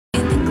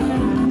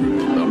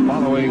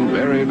following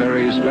very,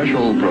 very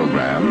special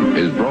program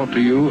is brought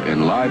to you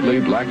in lively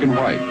black and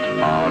white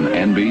on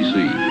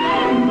NBC.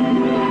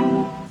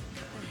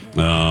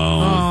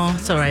 Oh,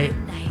 it's all right.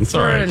 It's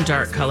all We're right. in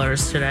dark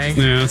colors today.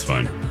 Yeah, that's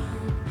fine.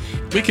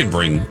 We can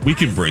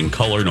bring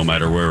color no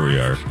matter where we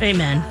are.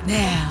 Amen.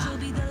 Yeah.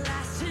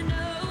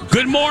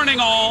 Good morning,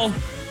 all.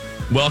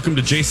 Welcome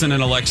to Jason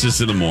and Alexis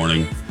in the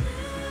morning.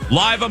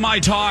 Live on My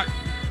Talk.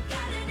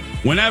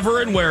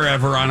 Whenever and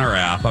wherever on our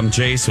app. I'm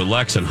Jace with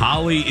Lex and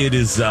Holly. It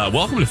is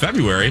welcome to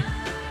February.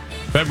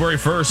 February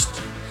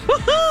 1st.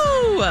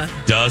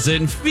 Woohoo!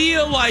 Doesn't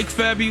feel like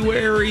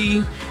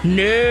February.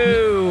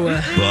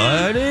 No.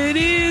 But it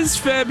is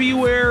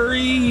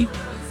February.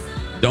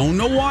 Don't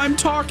know why I'm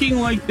talking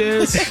like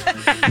this.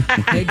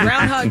 Hey,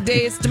 Groundhog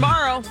Day is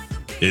tomorrow.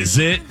 Is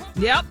it?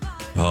 Yep.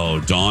 Oh,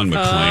 Dawn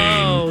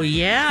McClain. Oh,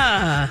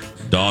 yeah.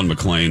 Dawn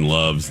McClain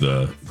loves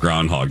the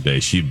Groundhog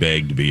Day. She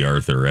begged B.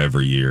 Arthur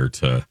every year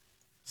to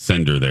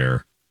send her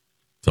there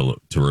to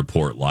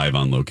report live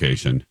on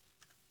location.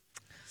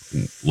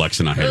 And Lex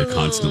and I had to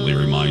constantly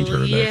remind her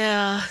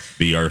that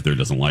B. Arthur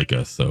doesn't like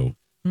us, so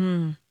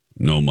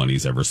no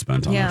money's ever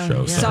spent on our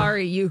show. Yeah. So.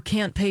 Sorry, you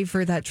can't pay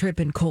for that trip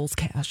in Kohl's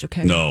cash,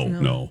 okay?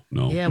 No.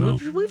 Yeah, no.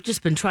 we've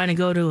just been trying to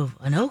go to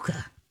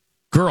Anoka.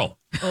 Girl,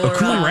 Or,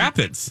 Coon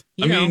Rapids.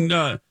 or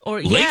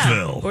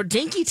Lakeville. or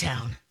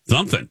Dinkytown.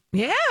 Something.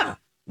 Yeah.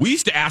 We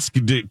used to ask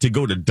to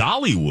go to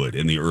Dollywood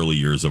in the early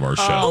years of our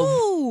show.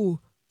 Oh.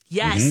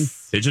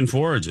 Yes. Pigeon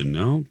foraging,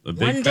 no. A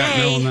big One fat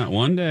day. no on that.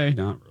 One day.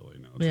 Not really,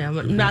 no. Yeah,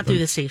 but not through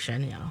the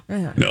station,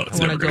 yeah. No, it's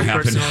I never wanna going to go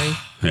happen. personally.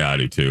 Yeah, I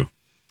do too.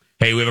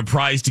 Hey, we have a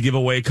prize to give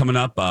away coming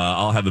up.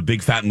 I'll have a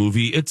big fat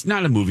movie. It's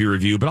not a movie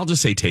review, but I'll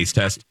just say taste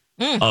test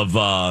of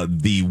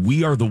the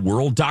We Are the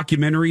World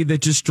documentary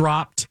that just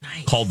dropped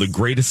called The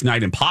Greatest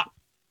Night in Pop.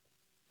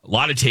 A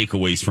lot of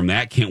takeaways from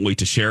that. Can't wait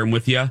to share them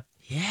with you.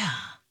 Yeah.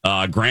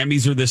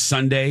 Grammys are this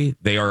Sunday.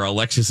 They are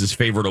Alexis's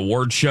favorite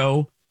award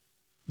show.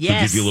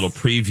 Yes. So give you a little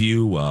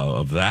preview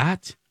of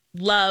that.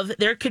 Love.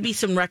 There could be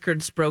some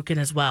records broken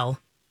as well.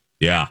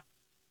 Yeah.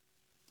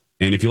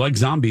 And if you like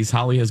zombies,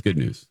 Holly has good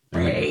news.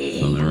 Right.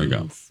 So there we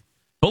go.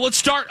 But let's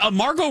start.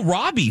 Margot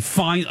Robbie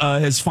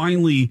has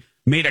finally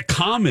made a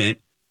comment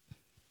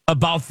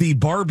about the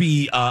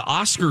Barbie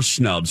Oscar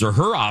snubs, or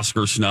her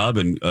Oscar snub,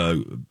 and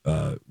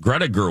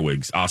Greta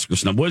Gerwig's Oscar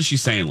snub. What is she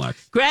saying,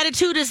 Lex?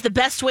 Gratitude is the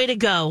best way to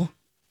go.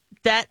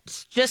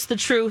 That's just the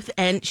truth,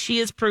 and she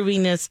is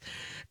proving this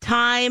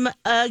time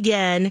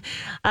again.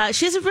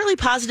 She has a really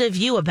positive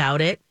view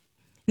about it.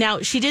 Now,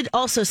 she did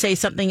also say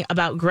something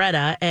about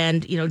Greta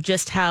and,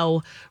 just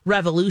how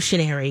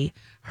revolutionary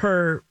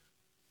her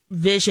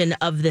vision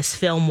of this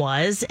film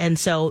was. And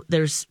so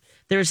there's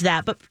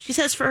that. But she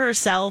says for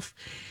herself,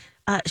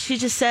 she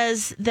just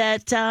says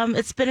that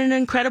it's been an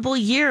incredible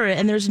year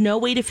and there's no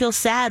way to feel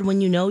sad when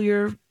you know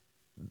you're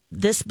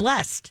this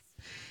blessed.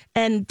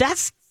 And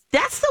that's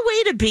the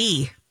way to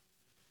be.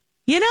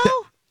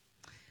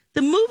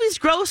 The movie's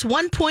gross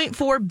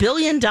 $1.4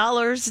 billion.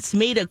 It's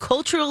made a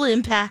cultural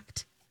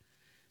impact.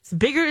 It's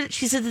bigger.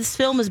 She said this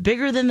film is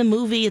bigger than the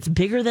movie. It's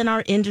bigger than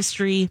our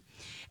industry.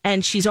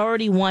 And she's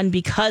already won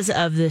because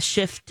of the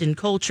shift in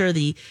culture,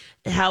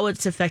 how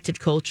it's affected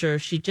culture.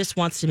 She just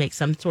wants to make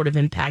some sort of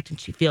impact, and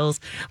she feels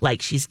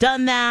like she's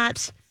done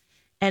that.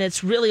 And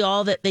it's really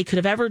all that they could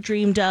have ever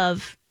dreamed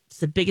of. It's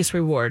the biggest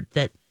reward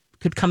that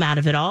could come out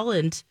of it all.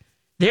 And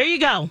there you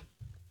go.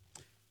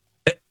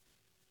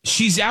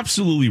 She's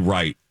absolutely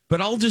right. But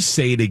I'll just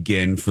say it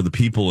again for the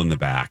people in the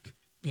back.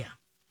 Yeah.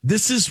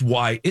 This is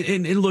why,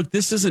 and look,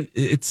 this isn't,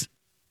 it's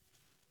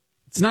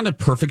not a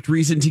perfect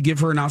reason to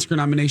give her an Oscar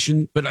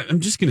nomination, but I'm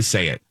just going to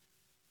say it.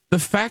 The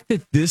fact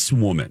that this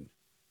woman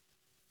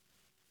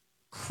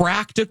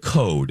cracked a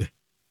code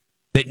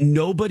that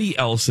nobody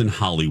else in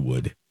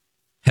Hollywood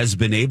has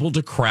been able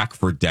to crack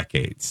for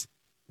decades.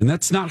 And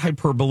that's not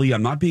hyperbole.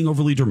 I'm not being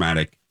overly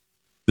dramatic.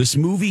 This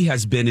movie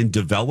has been in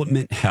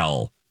development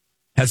hell,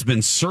 has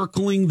been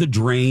circling the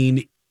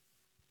drain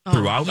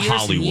throughout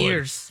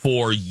Hollywood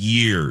for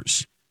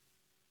years.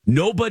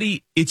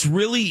 Nobody, it's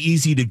really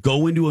easy to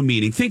go into a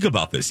meeting. Think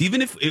about this.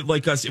 Even if,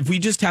 like us, if we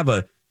just have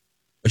a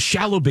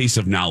shallow base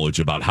of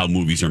knowledge about how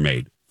movies are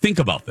made, think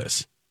about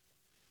this.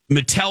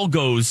 Mattel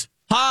goes,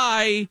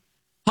 hi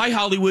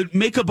Hollywood,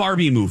 make a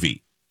Barbie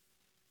movie.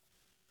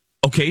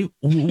 Okay,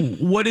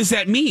 what does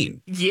that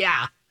mean?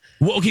 Yeah.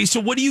 Well, okay,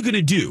 so what are you going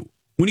to do?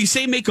 When you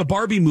say make a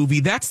Barbie movie,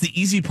 that's the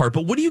easy part,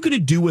 but what are you going to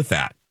do with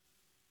that?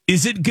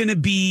 Is it going to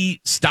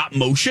be stop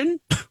motion?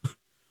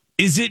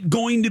 Is it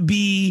going to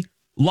be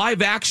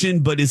live action,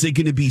 but is it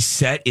going to be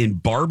set in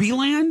Barbie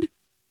land?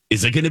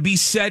 Is it going to be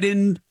set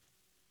in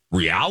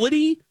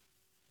reality?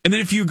 And then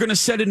if you're going to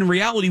set it in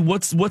reality,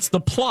 what's the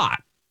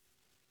plot?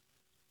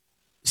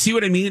 See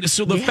what I mean?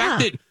 So the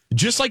fact that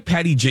just like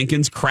Patty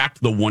Jenkins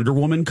cracked the Wonder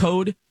Woman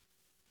code,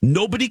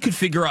 nobody could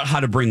figure out how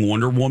to bring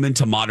Wonder Woman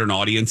to modern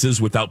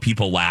audiences without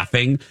people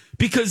laughing,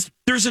 because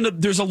there's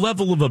a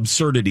level of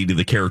absurdity to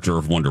the character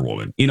of Wonder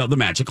Woman. The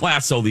magic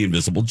lasso, the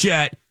invisible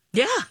jet.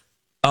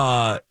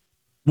 Yeah.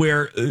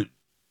 Where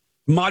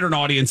modern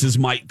audiences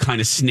might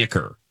kind of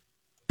snicker.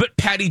 But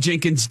Patty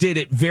Jenkins did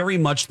it very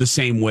much the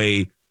same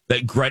way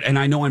that Greta, and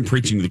I know I'm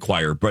preaching to the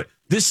choir, but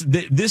this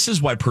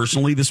is why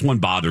personally this one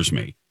bothers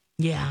me.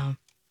 Yeah.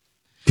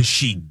 Because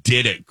she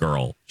did it,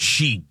 girl.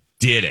 She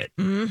did it.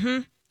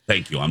 Mm-hmm.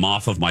 Thank you. I'm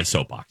off of my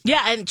soapbox.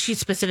 Yeah, and she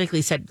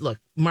specifically said, look,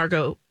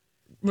 Margot,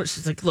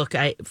 she's like, look,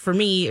 for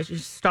me,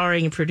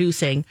 starring and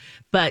producing,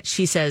 but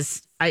she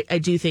says, I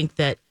do think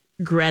that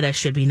Greta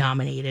should be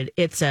nominated.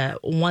 It's a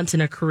once in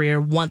a career,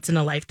 once in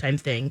a lifetime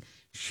thing.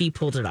 She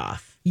pulled it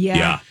off.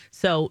 Yeah.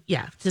 So,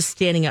 yeah, just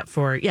standing up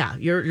for,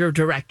 your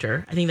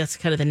director. I think that's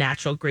kind of the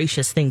natural,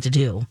 gracious thing to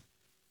do.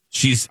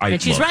 She's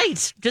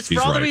right. Just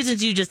for all the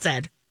reasons you just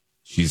said.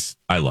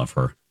 I love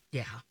her.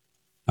 Yeah.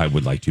 I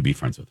would like to be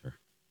friends with her.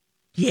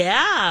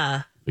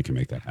 Yeah. We can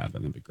make that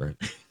happen. That'd be great.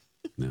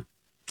 Yeah.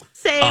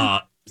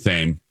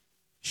 Same.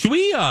 Should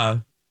we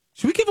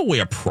give away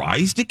a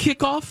prize to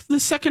kick off the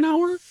second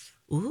hour?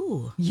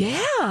 Ooh.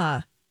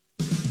 Yeah.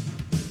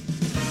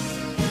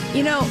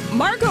 You know,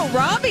 Margot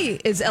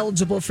Robbie is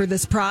eligible for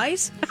this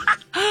prize.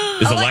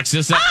 Is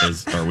Alexis?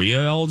 Are we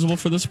eligible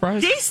for this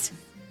prize? Yes.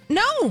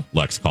 No.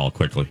 Lex, call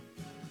quickly.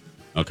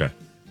 Okay.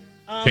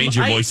 Change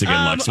your voice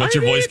again, Lex. What's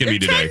your voice going to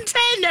be today?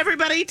 10-10,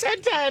 everybody.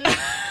 10-10.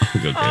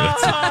 Okay,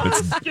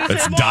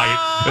 that's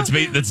diet.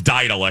 That's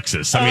diet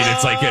Alexis. I mean,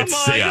 it's like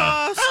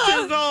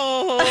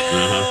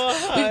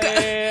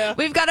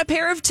We've got a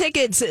pair of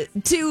tickets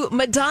to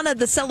Madonna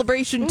the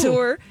Celebration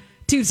Tour.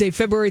 Tuesday,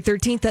 February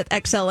 13th at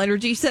XL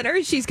Energy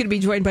Center. She's going to be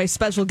joined by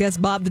special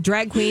guest Bob the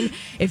Drag Queen.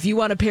 If you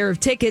want a pair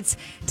of tickets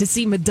to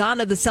see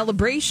Madonna the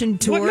Celebration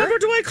Tour. What number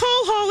do I call,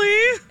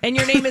 Holly? And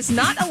your name is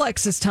not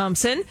Alexis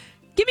Thompson.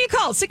 Give me a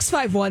call,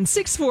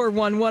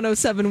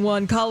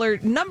 651-641-1071. Caller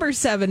number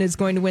 7 is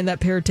going to win that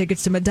pair of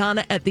tickets to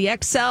Madonna at the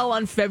XL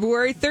on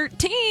February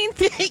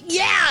 13th.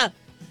 Yeah.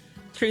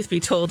 Truth be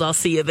told, I'll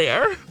see you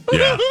there.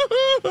 Yeah.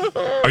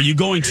 Are you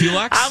going to,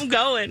 Lex? I'm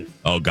going.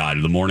 Oh,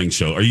 God, the morning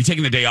show. Are you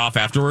taking the day off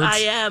afterwards? I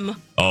am.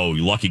 Oh,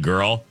 you lucky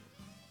girl.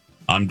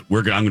 I'm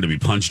going to be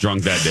punch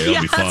drunk that day.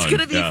 It'll be fun. It's going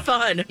to be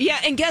fun. Yeah,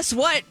 and guess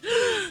what?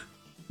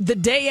 The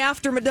day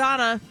after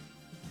Madonna,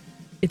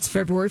 it's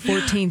February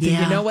 14th, and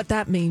you know what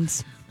that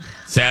means.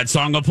 Sad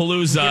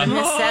Song-a-Palooza.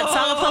 Sad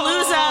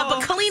Song-a-Palooza.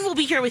 But Colleen will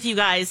be here with you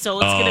guys, so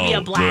it's going to be a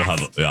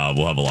blast.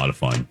 We'll have a lot of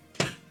fun.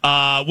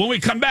 When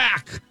we come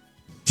back,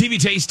 TV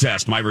Taste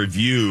Test, my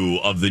review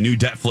of the new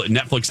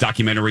Netflix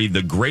documentary,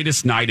 The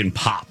Greatest Night in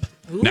Pop.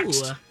 Ooh.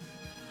 Next.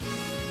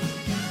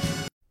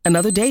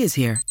 Another day is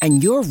here,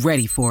 and you're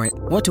ready for it.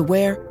 What to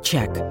wear?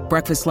 Check.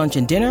 Breakfast, lunch,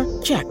 and dinner?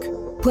 Check.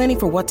 Planning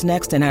for what's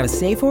next and how to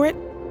save for it?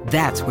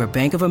 That's where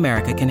Bank of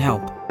America can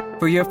help.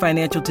 For your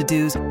financial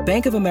to-dos,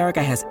 Bank of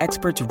America has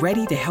experts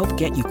ready to help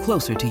get you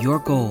closer to your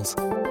goals.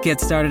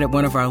 Get started at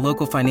one of our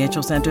local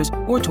financial centers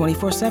or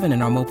 24/7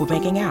 in our mobile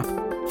banking app.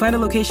 Find a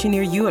location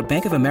near you at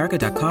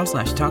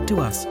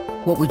bankofamerica.com/talktous.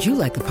 What would you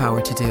like the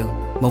power to do?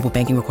 Mobile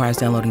banking requires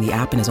downloading the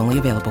app and is only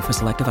available for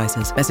select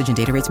devices. Message and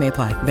data rates may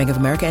apply. Bank of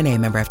America NA,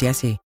 member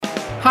FDIC.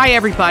 Hi,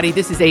 everybody.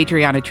 This is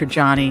Adriana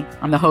Trajani.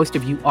 I'm the host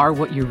of You Are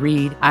What You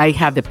Read. I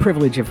have the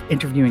privilege of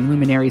interviewing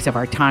luminaries of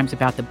our times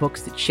about the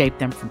books that shaped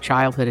them from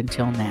childhood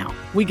until now.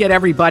 We get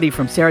everybody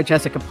from Sarah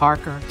Jessica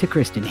Parker to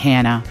Kristen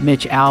Hanna,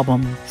 Mitch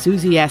Albom,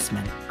 Susie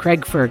Essman,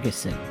 Craig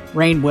Ferguson,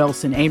 Rainn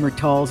Wilson, Amor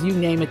Tolls, you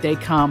name it, they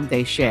come,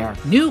 they share.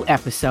 New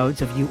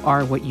episodes of You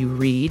Are What You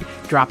Read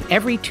drop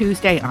every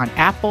Tuesday on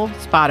Apple,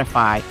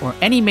 Spotify, or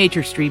any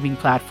major streaming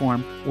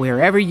platform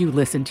wherever you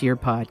listen to your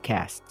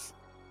podcasts.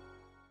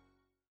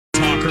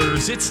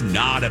 Talkers, it's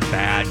not a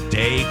bad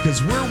day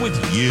because we're with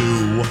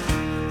you.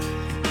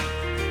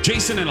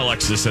 Jason and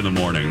Alexis in the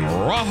morning.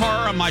 Raw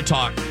on my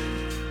talk.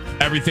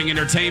 Everything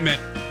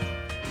entertainment.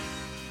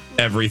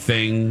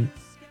 Everything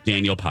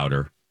Daniel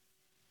Powder.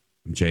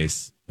 I'm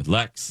Jace with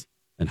Lex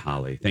and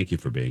Holly. Thank you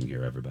for being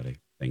here, everybody.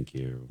 Thank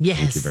you. Yes.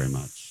 Thank you very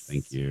much.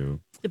 Thank you.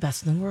 The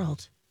best in the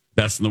world.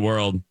 Best in the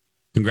world.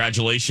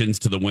 Congratulations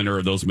to the winner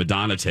of those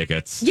Madonna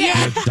tickets.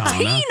 Yeah, Madonna.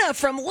 Tina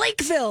from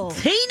Lakeville.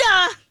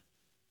 Tina!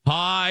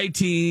 Hi,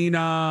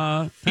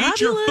 Tina. Eat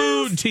your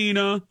food,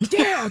 Tina.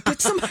 Yeah, get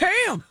some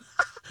ham.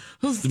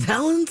 Those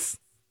talents.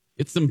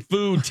 Get some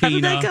food, How Tina.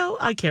 did that go?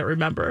 I can't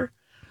remember.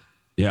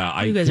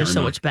 Yeah, you guys are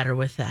so much better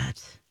with that.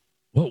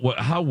 What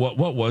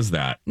was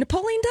that?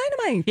 Napoleon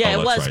Dynamite. Yeah, Oh, it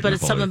that's was, right, but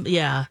it's some of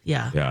Napoleon.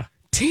 yeah.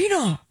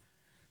 Tina,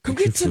 come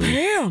get some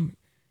ham.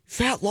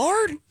 Fat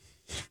lard.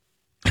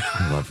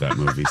 I love that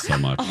movie so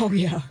much. Oh,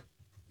 yeah.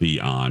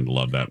 Beyond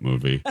love that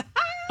movie.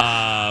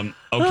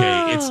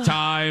 Okay, it's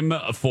time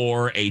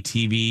for a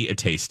TV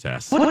taste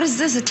test. What is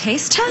this, a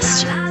taste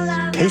test?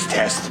 Taste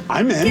test.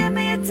 I'm in.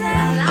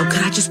 Oh,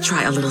 could I just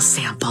try a little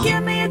sample?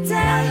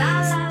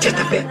 Just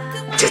a bit.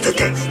 Just a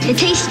taste. It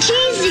tastes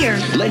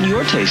cheesier. Let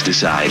your taste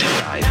decide.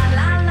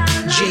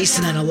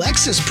 Jason and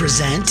Alexis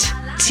present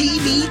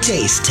TV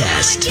Taste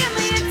Test.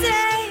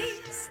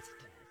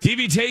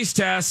 TV taste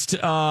test.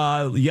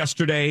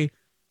 Yesterday,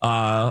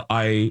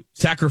 I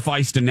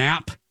sacrificed a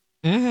nap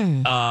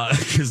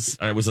because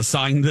I was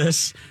assigned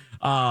this.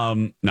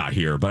 Not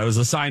here, but I was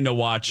assigned to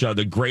watch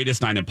The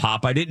Greatest Night in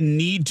Pop. I didn't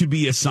need to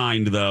be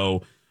assigned,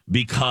 though,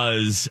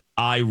 because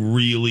I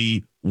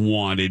really,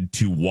 wanted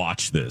to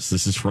watch this.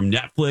 This is from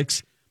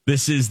Netflix.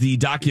 This is the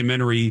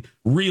documentary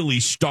really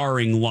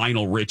starring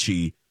Lionel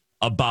Richie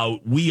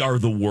about We Are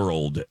the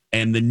World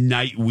and the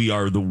night We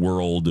Are the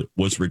World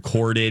was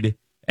recorded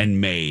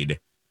and made.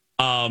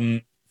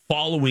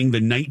 Following the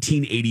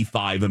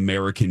 1985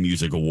 American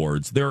Music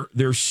Awards.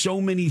 There's so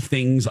many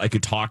things I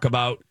could talk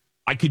about.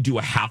 I could do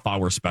a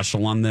half-hour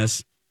special on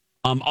this.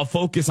 I'll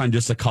focus on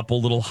just a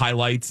couple little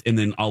highlights, and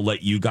then I'll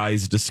let you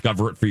guys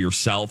discover it for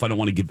yourself. I don't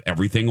want to give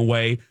everything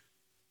away.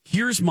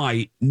 Here's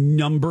my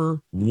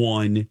number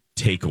one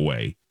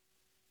takeaway.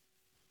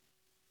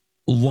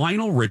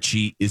 Lionel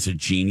Richie is a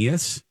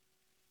genius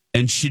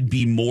and should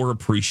be more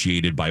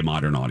appreciated by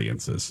modern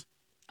audiences.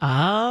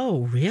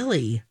 Oh,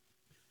 really?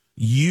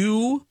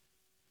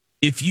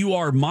 If you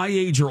are my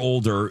age or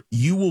older,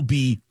 you will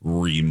be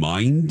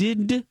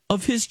reminded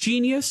of his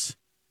genius.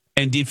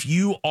 And if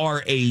you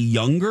are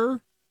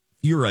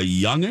you're a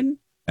youngin'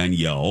 and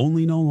you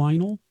only know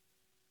Lionel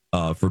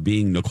for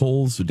being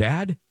Nicole's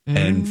dad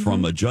and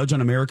from a judge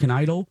on American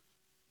Idol,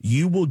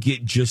 you will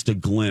get just a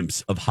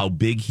glimpse of how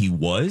big he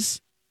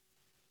was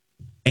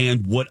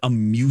and what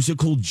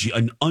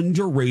an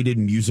underrated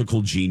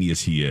musical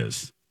genius he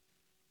is.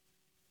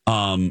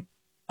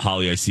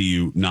 Holly, I see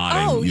you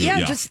nodding. Oh,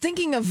 just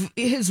thinking of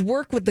his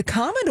work with the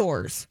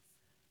Commodores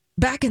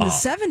back in the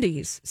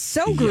 70s.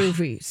 So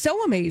groovy,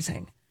 so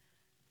amazing.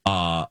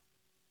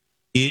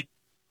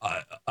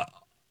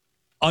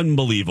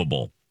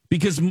 Unbelievable.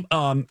 Because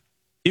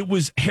it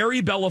was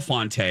Harry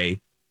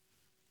Belafonte,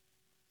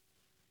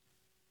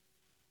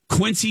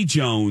 Quincy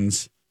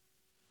Jones,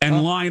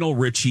 and Lionel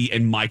Richie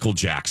and Michael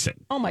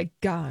Jackson. Oh, my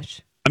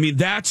gosh. I mean,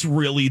 that's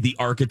really the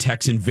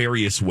architects in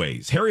various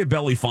ways.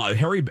 Recently,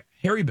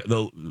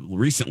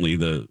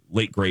 the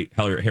late, great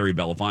Harry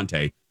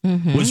Belafonte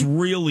was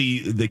really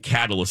the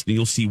catalyst, and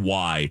you'll see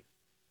why.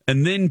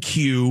 And then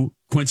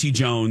Quincy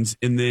Jones,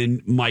 and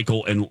then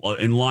Michael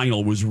and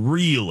Lionel was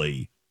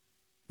really,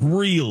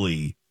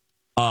 really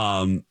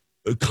kind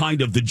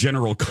of the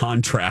general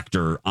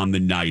contractor on the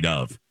night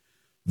of.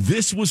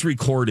 This was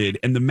recorded,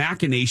 and the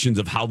machinations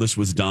of how this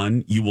was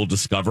done, you will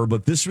discover,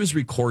 but this was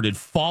recorded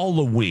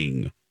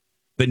following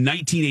the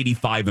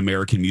 1985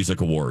 American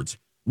Music Awards,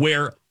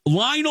 where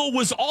Lionel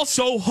was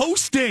also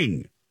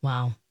hosting.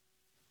 Wow.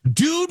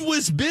 Dude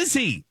was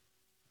busy.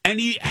 And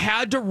he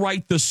had to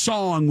write the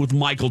song with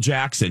Michael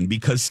Jackson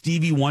because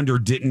Stevie Wonder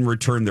didn't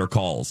return their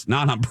calls.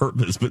 Not on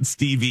purpose, but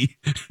Stevie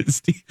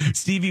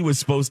was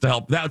supposed to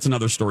help. That's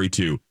another story,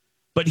 too.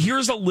 But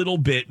here's a little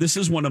bit. This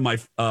is one of my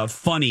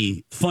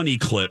funny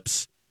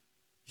clips.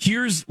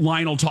 Here's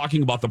Lionel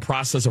talking about the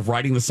process of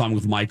writing the song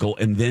with Michael,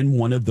 and then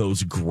one of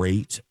those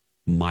great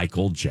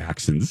Michael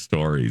Jackson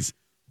stories,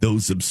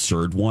 those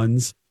absurd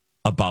ones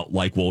about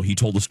he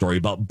told a story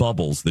about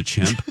Bubbles, the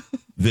chimp.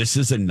 This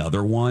is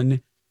another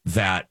one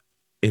that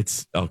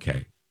it's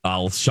okay.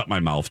 I'll shut my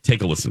mouth.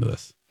 Take a listen to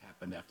this.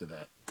 Happened after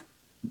that.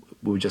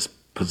 We were just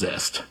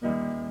possessed.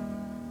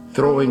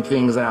 Throwing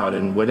things out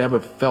and whatever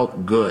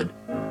felt good.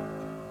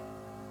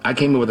 I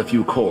came in with a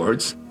few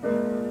chords.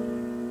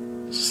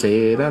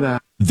 Say da-da.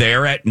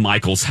 They're at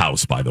Michael's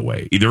house, by the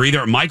way. They're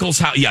either at Michael's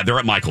house. Yeah, they're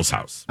at Michael's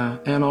house.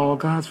 And all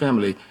God's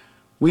family.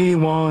 We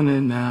want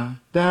it now.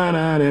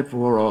 Da-da-da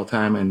for all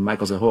time. And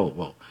Michael said,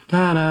 whoa.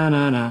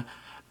 Da-da-da-da.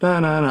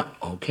 Da-da-da.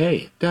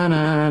 Okay.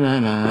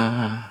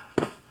 Da-da-da-da.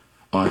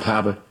 On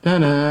top of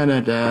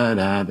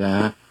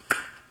da-da-da-da-da.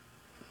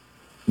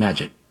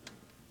 Magic.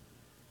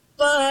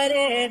 But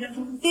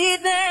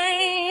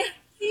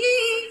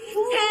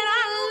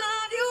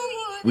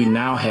we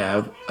now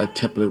have a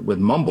template with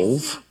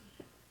mumbles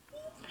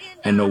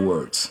and no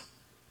words.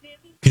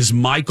 Because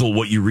Michael,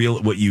 what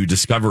you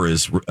discover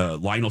is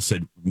Lionel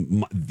said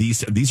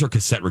these are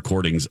cassette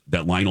recordings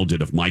that Lionel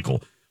did of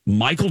Michael.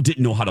 Michael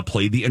didn't know how to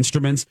play the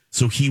instruments,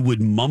 so he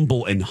would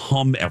mumble and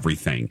hum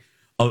everything.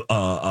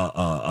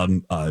 A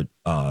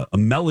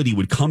melody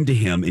would come to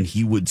him, and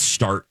he would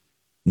start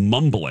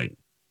mumbling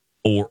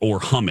or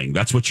humming.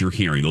 That's what you're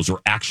hearing. Those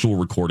are actual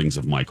recordings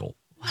of Michael.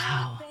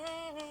 Wow.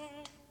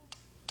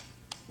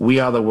 We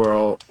Are the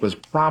World was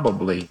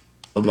probably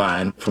a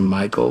line from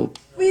Michael.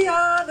 We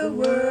are the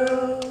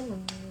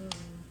world.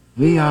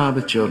 We are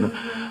the children.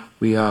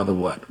 We are the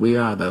what? We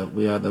are the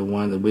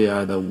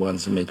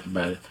ones that make it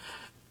better.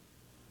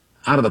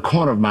 Out of the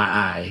corner of my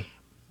eye,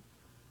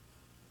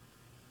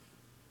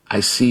 I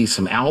see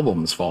some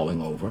albums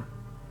falling over.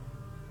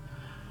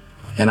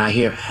 And I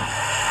hear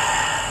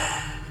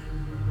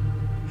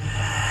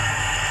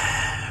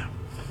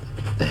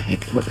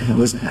what the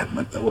hell is that?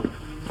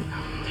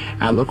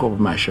 I look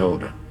over my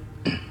shoulder.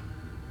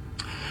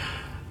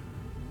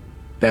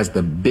 That's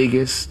the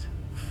biggest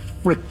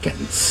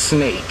freaking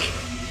snake.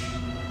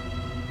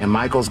 And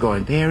Michael's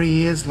going, there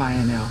he is,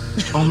 Lionel.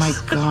 Oh my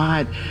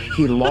God.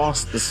 He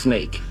lost the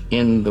snake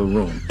in the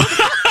room.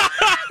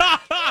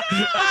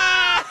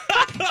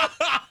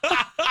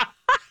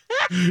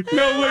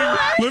 No,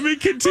 let me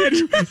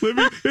continue.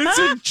 It's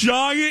a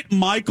giant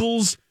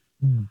Michael's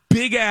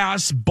big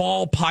ass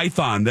ball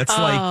python. That's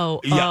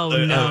no.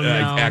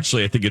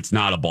 Actually, I think it's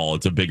not a ball.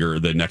 It's a bigger.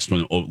 The next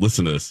one. Oh,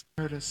 listen to this.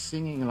 I heard us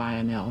singing,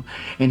 Lionel,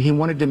 and he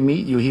wanted to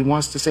meet you. He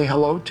wants to say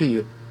hello to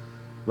you.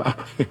 I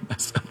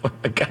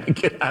gotta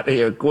get out of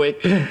here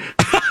quick.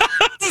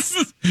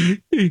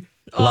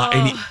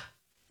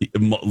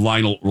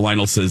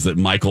 Lionel says that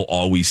Michael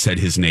always said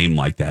his name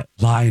like that.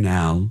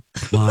 Lionel.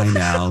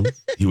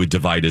 He would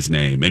divide his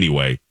name.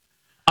 Anyway,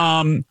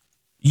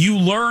 you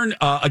learn,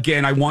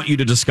 again, I want you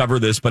to discover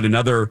this, but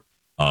another,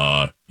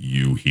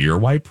 you hear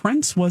why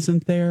Prince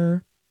wasn't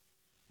there.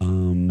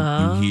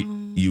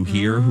 You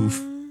hear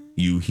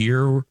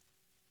who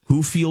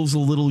feels a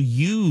little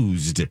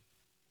used.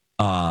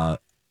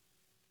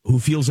 Who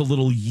feels a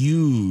little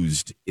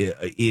used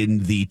in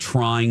the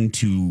trying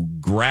to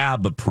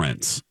grab a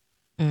Prince.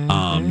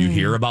 You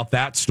hear about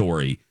that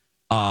story.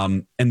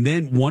 And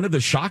then one of the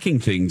shocking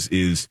things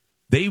is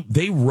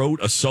they wrote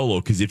a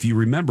solo, because if you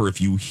remember, if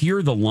you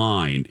hear the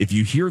line, if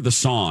you hear the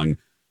song,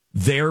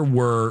 there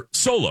were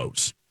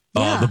solos.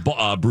 Yeah.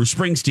 Bruce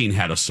Springsteen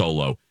had a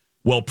solo.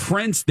 Well,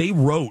 Prince, they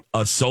wrote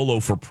a solo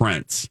for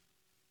Prince.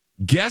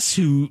 Guess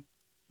who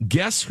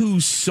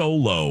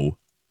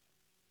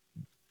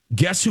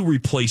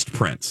replaced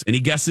Prince? Any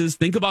guesses?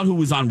 Think about who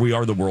was on We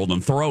Are the World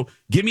and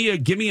give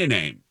me a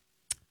name.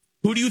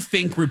 Who do you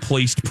think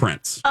replaced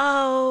Prince?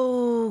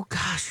 Oh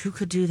gosh, who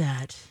could do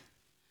that?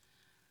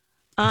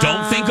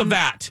 Don't think of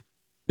that.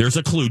 There's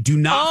a clue. Do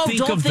not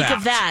think of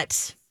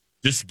that.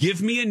 Just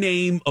give me a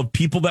name of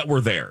people that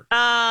were there.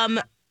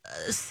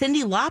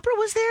 Cyndi Lauper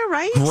was there,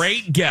 right?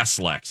 Great guess,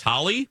 Lex.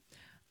 Holly?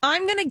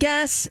 I'm going to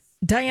guess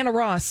Diana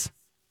Ross.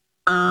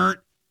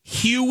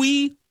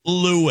 Huey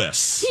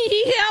Lewis.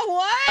 Yeah,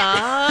 what?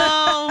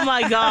 Oh,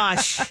 my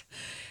gosh.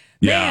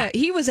 Yeah. Man,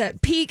 he was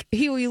at peak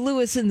Huey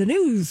Lewis in the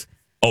news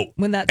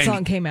when that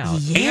song came out.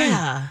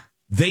 Yeah.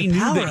 They knew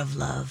Power that, of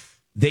Love.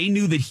 They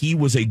knew that he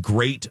was a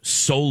great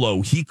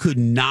solo. He could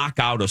knock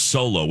out a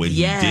solo, and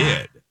he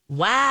did.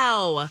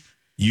 Wow.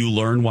 You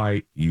learn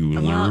why you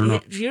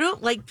learn. You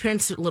don't like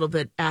Prince a little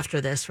bit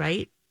after this,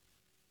 right?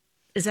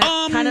 Is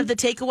that kind of the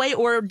takeaway,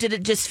 or did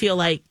it just feel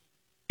like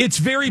it's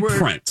very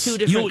Prince? Two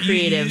different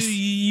creatives.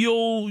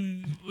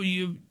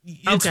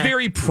 It's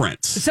very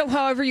Prince. So,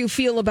 however you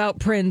feel about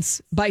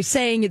Prince, by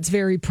saying it's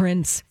very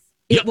Prince,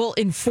 it will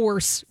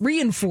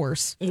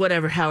reinforce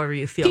however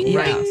you feel. Ding,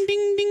 right? ding,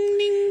 ding, ding,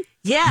 ding.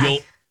 Yeah.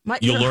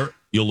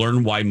 You'll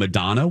learn why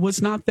Madonna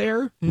was not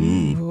there.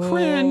 Ooh,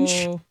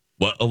 cringe.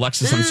 What,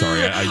 Alexis? I'm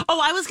sorry.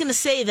 I was going to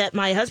say that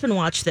my husband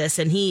watched this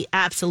and he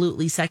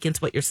absolutely seconds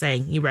what you're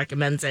saying. He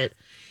recommends it.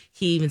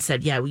 He even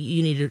said, "Yeah,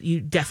 you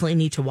definitely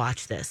need to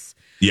watch this."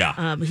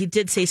 Yeah. He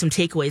did say some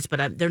takeaways,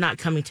 but they're not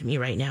coming to me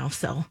right now,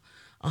 so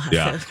I'll have to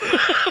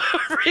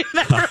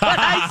remember when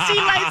I see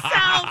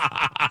myself.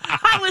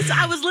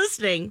 I was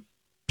listening.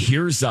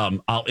 Here's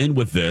I'll end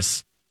with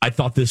this. I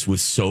thought this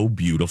was so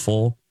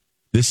beautiful.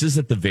 This is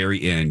at the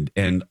very end,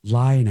 and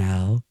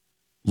Lionel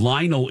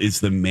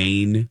is the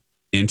main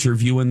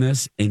interview in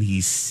this, and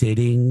he's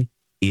sitting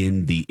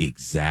in the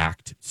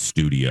exact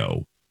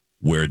studio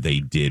where they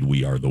did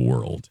We Are the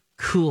World.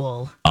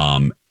 Cool.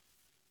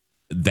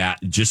 That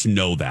just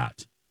know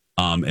that.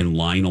 And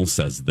Lionel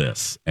says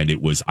this, and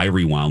I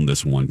rewound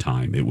this one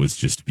time. It was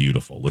just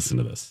beautiful. Listen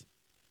to this.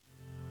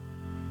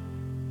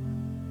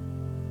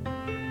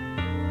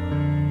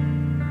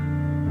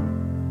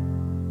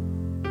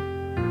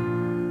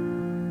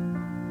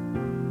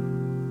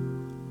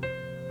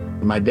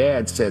 My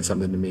dad said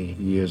something to me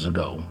years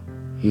ago.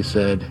 He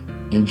said,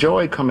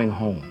 "Enjoy coming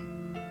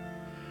home,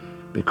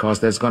 because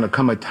there's going to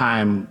come a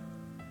time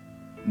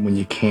when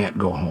you can't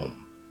go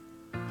home."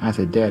 I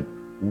said, "Dad,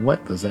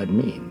 what does that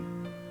mean?"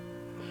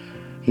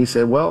 He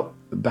said, "Well,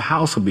 the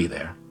house will be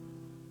there.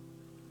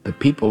 The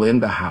people in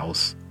the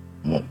house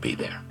won't be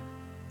there."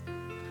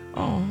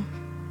 Oh.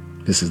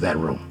 This is that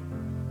room.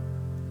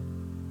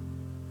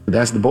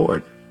 That's the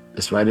board.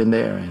 It's right in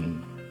there,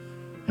 and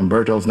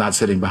Umberto's not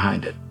sitting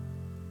behind it.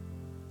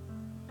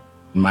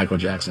 Michael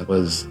Jackson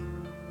was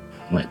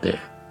right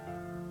there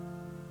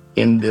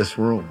in this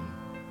room.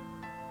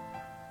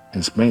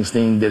 And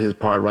Springsteen did his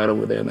part right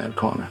over there in that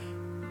corner.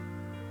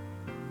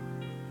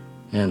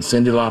 And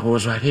Cyndi Lauper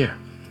was right here.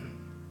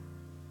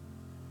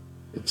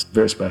 It's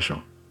very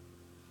special.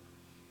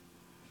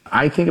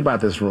 I think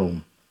about this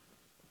room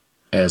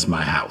as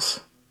my house.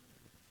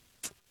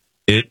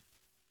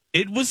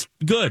 It was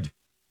good.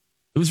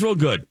 It was real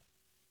good.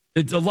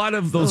 It's a lot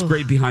of those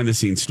great behind the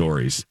scenes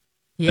stories.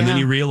 Yeah. And then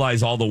you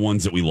realize all the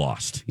ones that we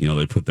lost.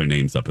 They put their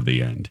names up at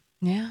the end.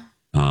 Yeah.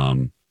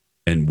 And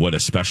what a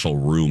special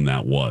room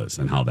that was,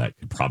 and how that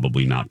could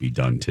probably not be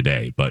done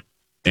today. But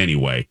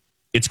anyway,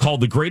 it's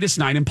called The Greatest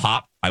Night in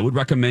Pop. I would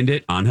recommend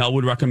it. Angel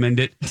would recommend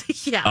it.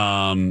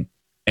 Yeah. And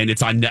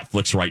it's on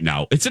Netflix right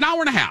now. It's an hour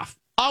and a half,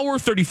 hour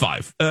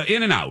 35,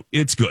 in and out.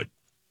 It's good.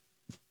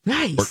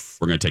 Nice.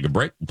 We're going to take a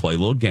break and play a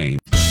little game.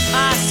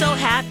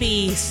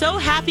 So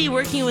happy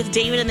working with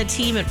David and the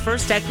team at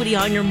First Equity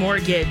on your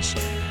mortgage.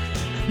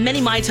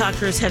 Many My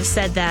Talkers have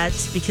said that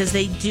because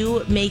they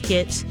do make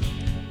it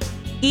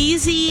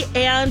easy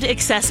and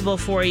accessible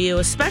for you,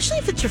 especially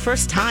if it's your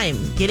first time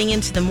getting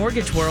into the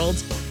mortgage world.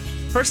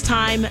 First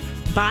time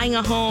buying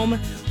a home,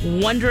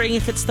 wondering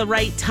if it's the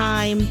right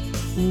time,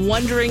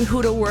 wondering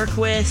who to work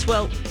with.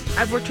 Well,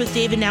 I've worked with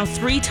David now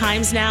 3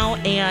 times now,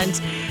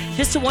 and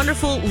just a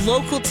wonderful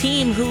local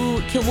team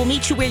who will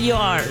meet you where you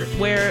are,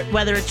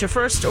 whether it's your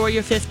first or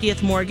your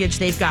 50th mortgage,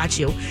 they've got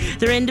you.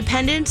 They're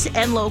independent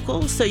and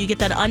local, so you get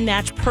that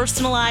unmatched,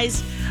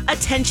 personalized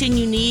attention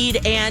you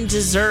need and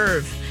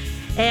deserve.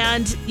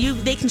 And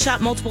they can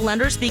shop multiple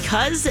lenders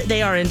because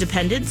they are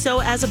independent.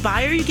 So as a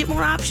buyer, you get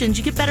more options,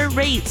 you get better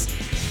rates.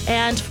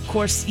 And of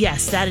course,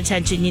 yes, that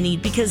attention you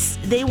need because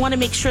they want to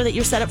make sure that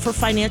you're set up for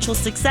financial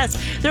success.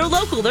 They're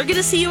local. They're going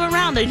to see you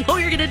around. They know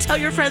you're going to tell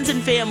your friends and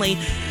family.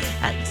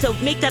 So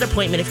make that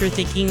appointment if you're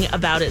thinking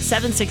about it.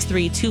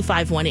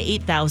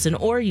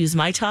 763-251-8000 or use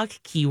My Talk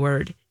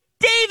keyword.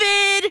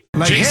 David!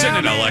 Jason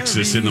and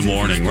Alexis in the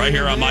morning, right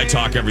here on My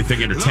Talk,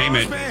 Everything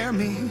Entertainment.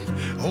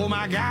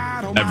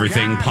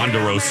 Everything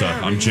Ponderosa.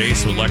 I'm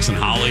Jace with Lex and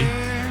Holly.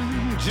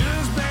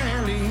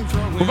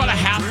 We're about a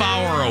half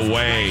hour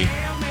away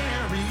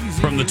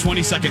from the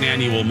 22nd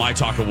annual My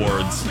Talk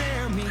Awards.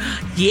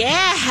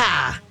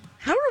 Yeah.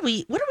 What are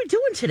we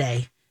doing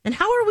today? And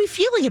how are we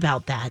feeling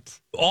about that?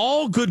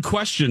 All good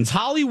questions.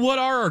 Holly, what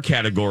are our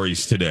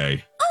categories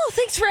today? Oh,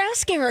 thanks for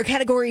asking. Our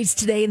categories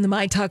today in the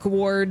My Talk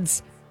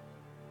Awards.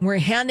 We're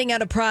handing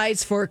out a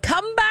prize for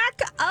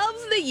Comeback of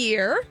the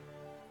Year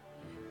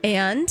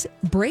and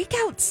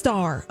Breakout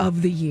Star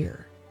of the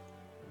Year.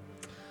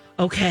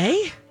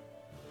 Okay.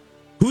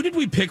 Who did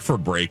we pick for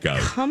Breakout?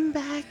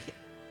 Comeback.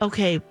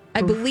 Okay.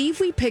 I believe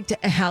we picked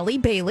Halle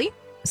Bailey,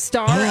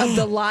 star of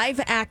the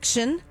live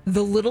action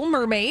The Little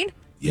Mermaid.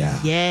 Yeah.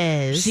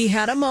 Yes. She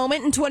had a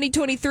moment in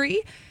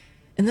 2023.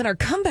 And then our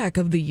comeback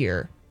of the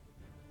year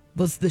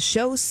was the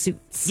show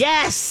Suits.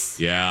 Yes.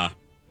 Yeah.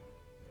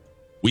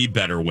 We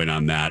better win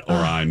on that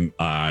or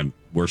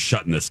we're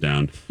shutting this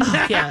down.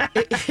 Yeah.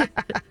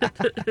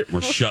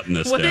 We're shutting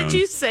this What down. did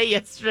you say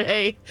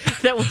yesterday?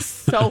 That was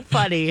so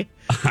funny.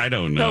 I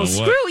don't know. No,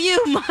 screw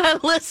you, my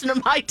listener,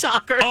 my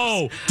talkers.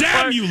 Oh,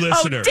 damn you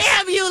listeners. Oh,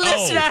 damn you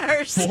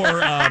listeners.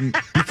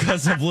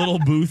 Because of Little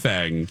Boo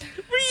Thang.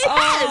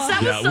 Yes,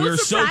 that was so we're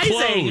surprising.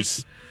 so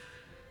close.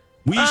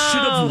 We should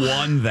have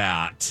won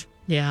that.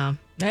 Yeah.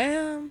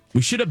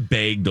 We should have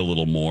begged a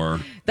little more.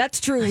 That's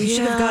true. We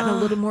should have gotten a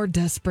little more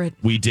desperate.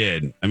 We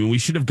did. I mean, we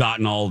should have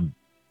gotten all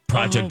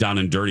Project Down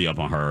and Dirty up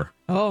on her.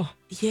 Oh.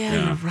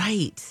 Yeah, you're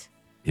right.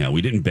 Yeah,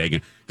 we didn't beg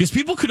it. Because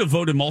people could have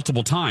voted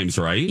multiple times,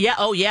 right? Yeah.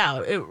 Oh, yeah.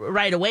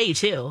 Right away,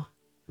 too.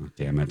 Oh,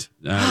 damn it.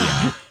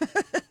 Yeah.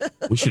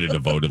 We should have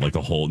devoted like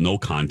the whole no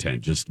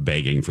content, just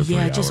begging for 3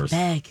 hours. Yeah, just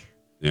beg.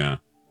 Yeah.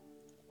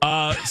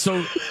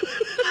 So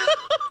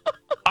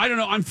I don't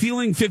know. I'm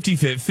feeling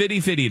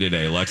 50-50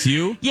 today, Lex.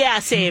 You? Yeah,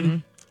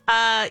 same.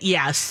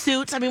 Yeah,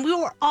 Suits. I mean, we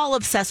were all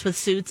obsessed with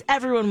Suits.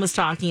 Everyone was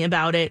talking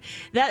about it.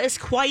 That is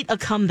quite a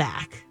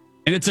comeback.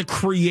 And it's a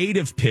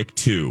creative pick,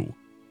 too.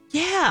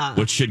 Yeah.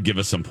 Which should give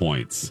us some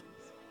points.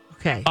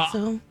 Okay,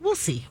 so we'll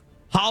see.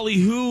 Holly,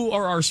 who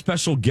are our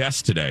special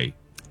guests today?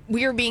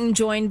 We are being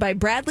joined by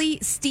Bradley,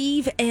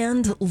 Steve,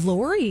 and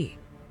Lori.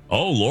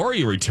 Oh,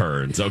 Lori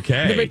returns.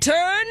 Okay. The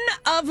return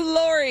of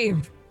Lori.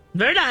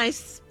 Very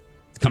nice.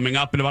 It's coming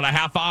up in about a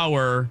half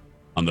hour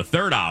on the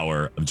third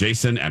hour of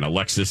Jason and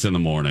Alexis in the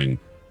morning.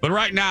 But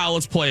right now,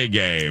 let's play a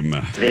game.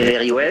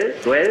 Very well.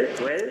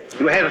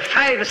 You have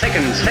 5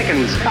 seconds.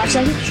 5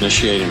 seconds?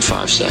 Initiate in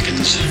 5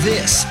 seconds.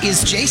 This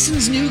is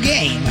Jason's new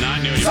game,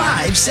 Not new.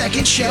 5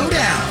 Second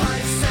Showdown.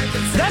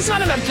 That's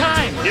not enough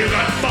time. You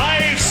got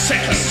 5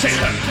 seconds.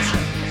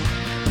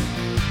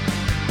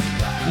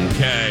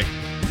 Okay.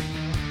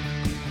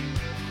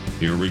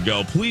 Here we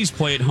go. Please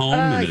play at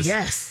home.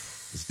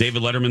 Yes. As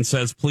David Letterman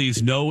says,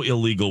 please, no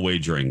illegal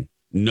wagering.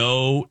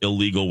 No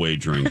illegal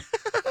wagering.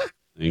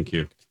 Thank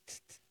you.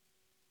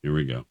 Here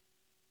we go.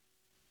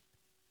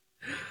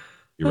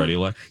 You ready,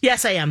 Alex?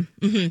 Yes, I am.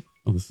 Mm-hmm.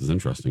 Oh, this is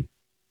interesting.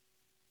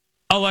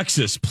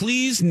 Alexis,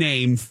 please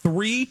name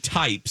 3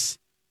 types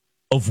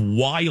of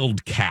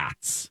wild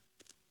cats.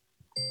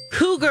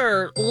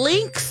 Cougar,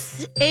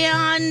 lynx,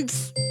 and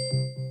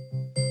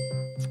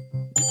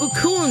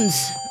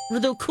coons.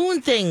 The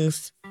coon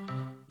things.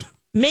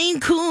 Maine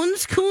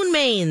coons, coon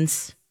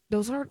mains.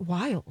 Those aren't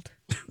wild.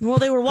 Well,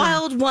 they were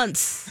wild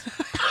once.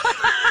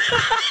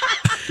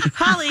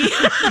 Holly.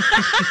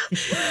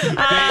 They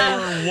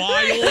were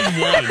wild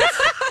ones.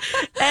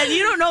 And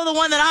you don't know the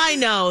one that I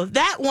know.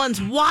 That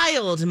one's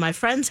wild in my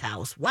friend's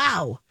house.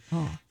 Wow.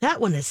 That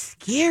one is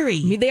scary.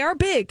 I mean, they are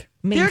big.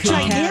 They're Cats.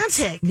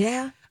 gigantic.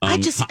 Yeah. I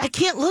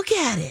can't look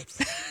at it.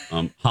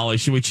 Holly,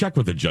 should we check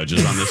with the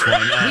judges on this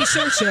one? We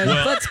sure should.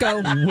 Let's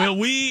go. Will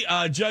we,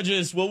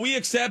 judges,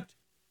 accept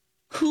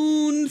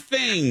coon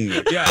thing?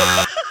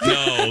 Yeah.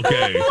 No,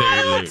 okay.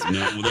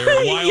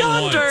 They're wild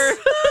Yonder.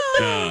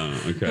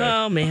 ones. Okay.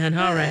 Oh, man.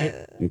 All right.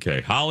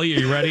 Okay. Holly, are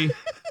you ready?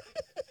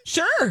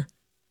 Sure.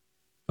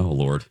 Oh,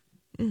 Lord.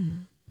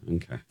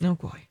 Okay. Oh,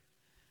 boy.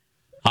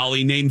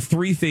 Holly, name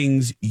 3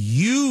 things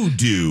you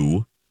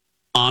do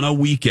on a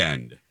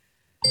weekend.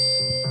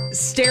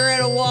 stare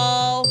at a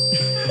wall,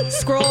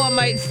 scroll on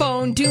my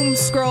phone, doom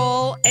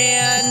scroll,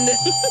 and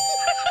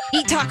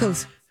eat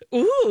tacos.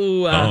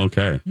 Ooh.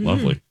 Okay.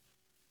 Lovely.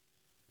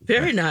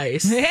 Very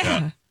nice.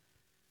 Yeah.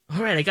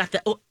 All right, I got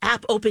the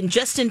app open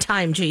just in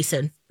time,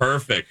 Jason.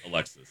 Perfect,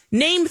 Alexis.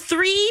 Name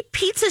 3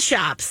 pizza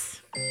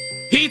shops.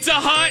 Pizza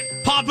Hut,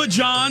 Papa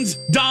John's,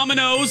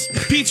 Domino's,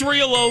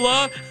 Pizzeria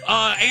Lola,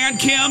 Ann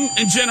Kim,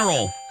 and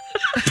General.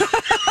 Ann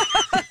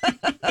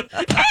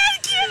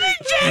Kim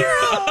and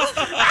General!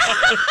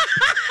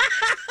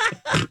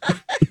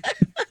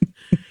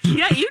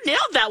 Yeah, you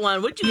nailed that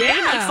one. Would you? Yeah.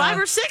 Like 5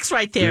 or 6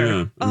 right there.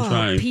 Yeah, I'm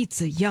trying.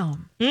 Pizza,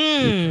 yum.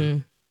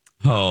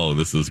 Oh,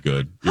 this is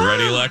good. You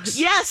ready, Lex?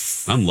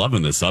 Yes. I'm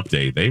loving this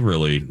update.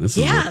 This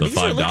is worth the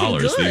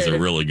 $5. These are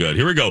really good.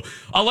 Here we go.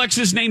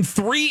 Alexis, name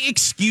 3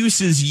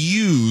 excuses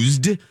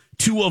used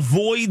to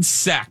avoid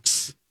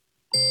sex.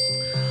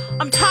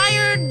 I'm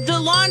tired. The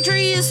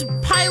laundry is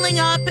piling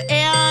up,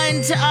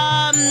 and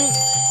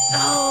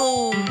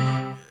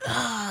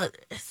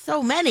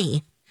so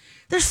many.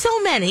 There's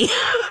so many.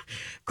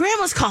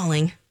 Grandma's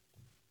calling.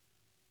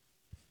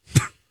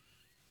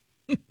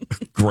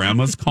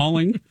 Grandma's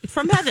calling?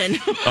 From heaven.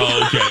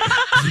 Oh,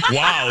 okay.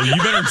 Wow, you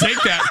better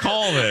take that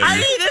call then. I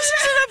mean, this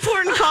is an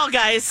important call,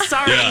 guys.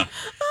 Sorry. Yeah.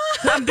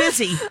 I'm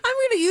busy. I'm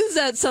going to use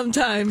that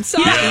sometime.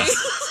 Sorry.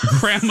 Yes.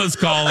 Grandma's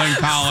calling,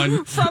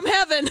 Colin. From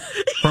heaven.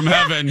 From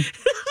heaven.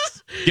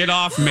 Get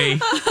off me.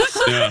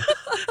 Yeah.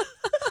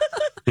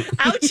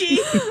 Ouchie.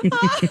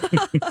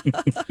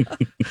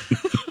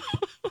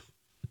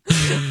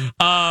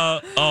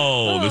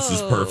 This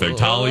is perfect.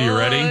 Holly, you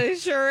ready? I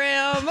sure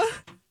am.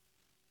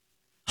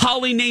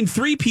 Holly, name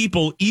 3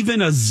 people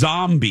even a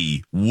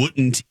zombie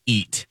wouldn't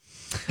eat.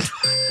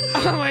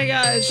 Oh my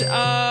gosh.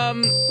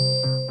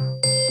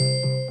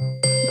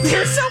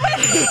 There's so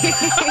many.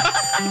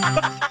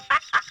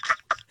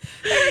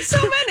 There's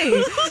so many.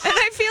 And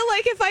I feel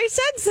like if I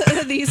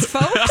said these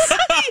folks,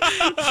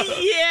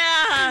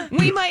 yeah,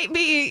 we might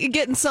be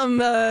getting some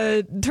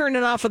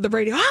turning off of the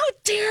radio. How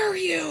dare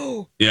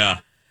you? Yeah.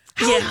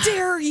 How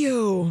dare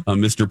you?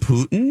 Mr.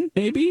 Putin,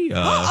 maybe?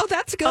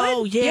 That's good.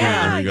 Oh,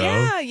 yeah. There we go.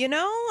 Yeah, you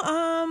know.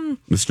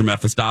 Mr.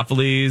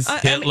 Mephistopheles,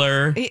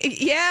 Hitler.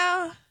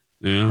 Yeah.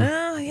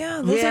 Yeah.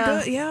 Yeah, those are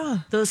good. Yeah.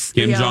 Those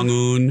Kim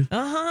Jong-un.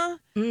 Uh-huh.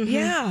 Mm-hmm.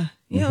 Yeah.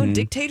 You know,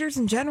 dictators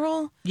in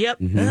general. Yep.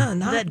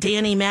 That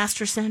Danny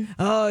Masterson.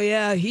 Oh,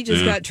 yeah. He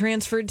just got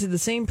transferred to the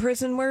same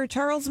prison where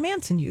Charles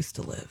Manson used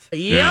to live.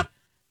 Yep. Yeah.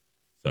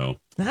 So.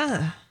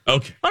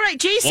 Okay. All right,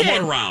 Jason.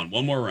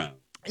 One more round.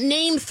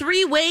 Name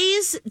 3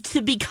 ways to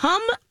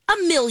become a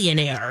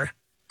millionaire.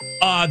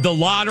 The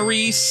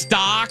lottery,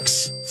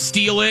 stocks,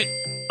 steal it,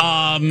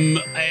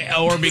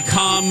 or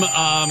become,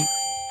 I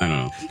don't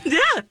know.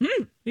 Yeah.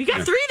 You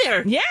got 3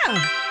 there. Yeah.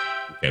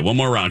 Okay, one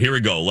more round. Here we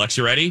go.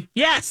 Alexa, ready?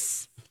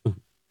 Yes.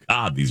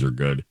 God, these are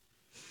good.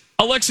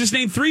 Alexis,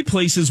 name 3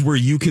 places where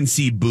you can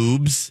see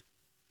boobs.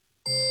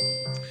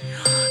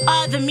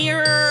 The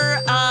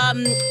mirror,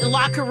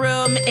 locker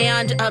room,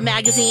 and a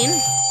magazine.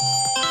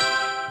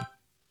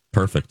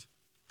 Perfect.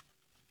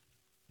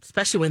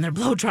 Especially when they're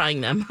blow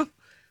drying them.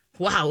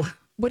 Wow.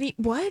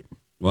 What?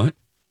 What?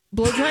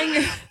 Blow drying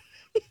your...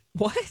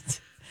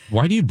 What?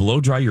 Why do you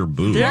blow dry your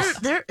boobs?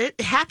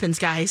 It happens,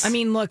 guys. I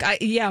mean, look,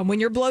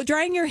 when you're blow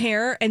drying your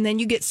hair and then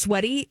you get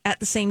sweaty at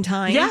the same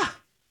time. Yeah.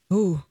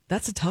 Ooh,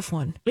 that's a tough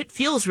one. It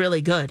feels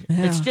really good.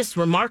 Yeah. It's just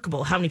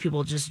remarkable how many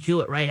people just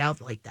do it right out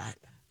like that.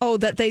 Oh,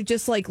 that they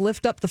just like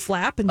lift up the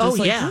flap and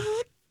just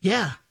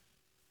yeah.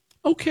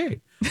 Okay.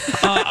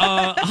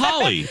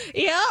 Holly.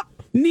 Yep.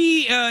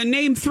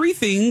 Name 3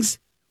 things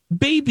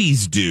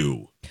babies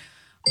do.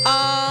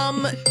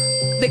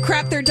 They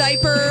crap their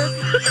diaper,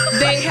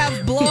 they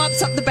have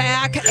blow-ups up the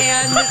back,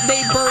 and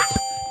they burp.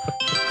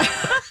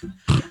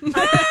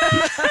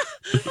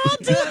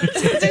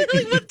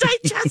 Dealing with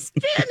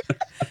digestion.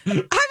 I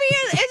mean,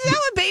 is that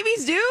what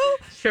babies do?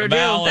 Sure do.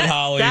 Valid,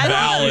 Holly.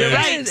 Valid. You're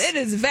right. It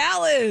is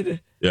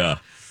valid. Yeah.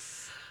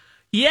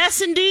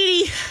 Yes,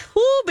 indeedy.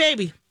 Woo,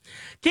 baby.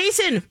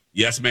 Jason.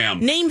 Yes, ma'am.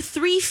 Name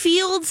 3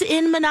 fields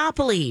in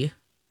Monopoly.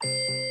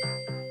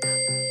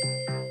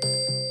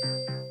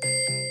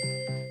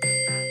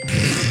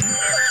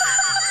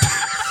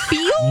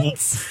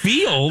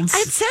 Fields?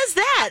 It says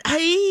that.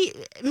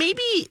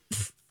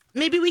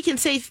 Maybe we can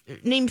say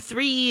name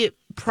 3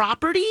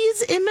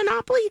 properties in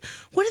Monopoly.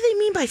 What do they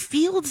mean by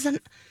fields? And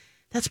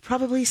that's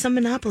probably some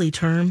Monopoly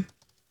term.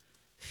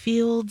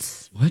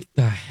 Fields. What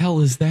the hell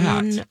is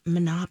that? In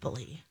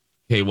Monopoly.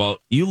 Okay, well,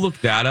 you look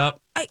that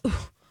up.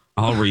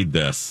 I'll read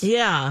this.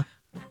 Yeah.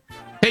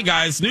 Hey,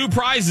 guys, new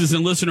prizes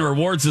and listener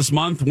awards this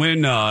month.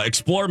 Win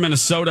Explore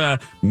Minnesota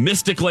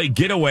Mystic Lake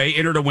Getaway.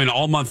 Enter to win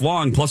all month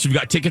long. Plus, we've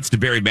got tickets to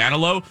Barry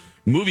Manilow,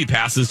 movie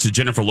passes to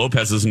Jennifer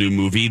Lopez's new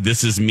movie,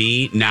 This Is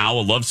Me Now,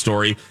 a love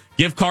story,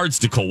 gift cards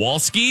to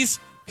Kowalski's,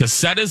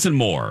 Cassettas, and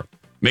more.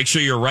 Make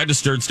sure you're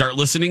registered. Start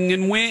listening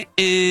and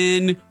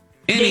win.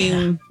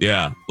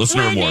 Yeah.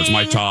 Listener awards,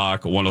 My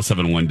Talk,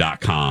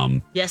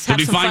 1071.com. Yes,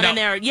 have some fun in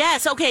there.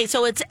 Yes, okay,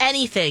 so it's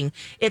anything.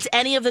 It's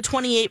any of the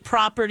 28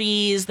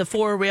 properties, the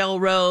 4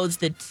 railroads,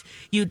 the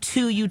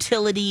 2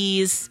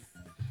 utilities.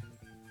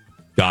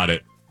 Got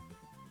it.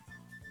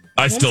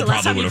 I still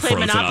probably would have frozen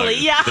Monopoly?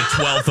 out. Yeah. The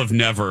 12th of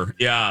never.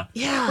 Yeah.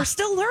 Yeah. We're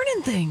still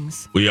learning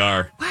things. We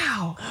are.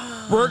 Wow.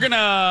 We're going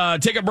to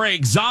take a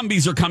break.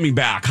 Zombies are coming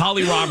back.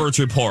 Holly Roberts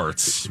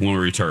reports when we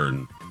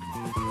return.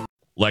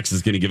 Lex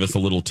is going to give us a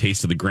little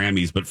taste of the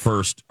Grammys, but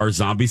first, are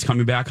zombies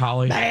coming back,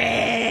 Holly? What?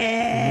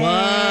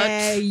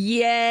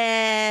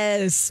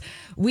 Yes.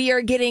 We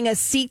are getting a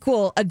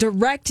sequel, a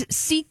direct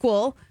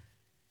sequel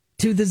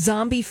to the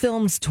zombie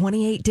films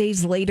 28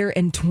 Days Later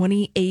and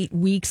 28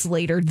 Weeks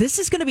Later. This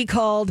is going to be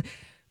called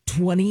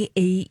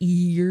 28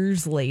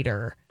 Years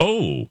Later.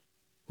 Oh.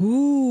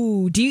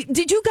 Ooh.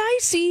 Did you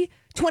guys see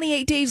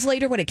 28 Days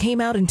Later when it came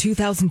out in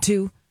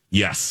 2002?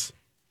 Yes.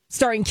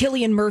 Starring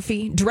Cillian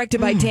Murphy, directed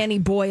by Danny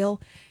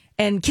Boyle.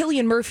 And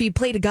Cillian Murphy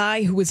played a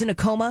guy who was in a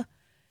coma,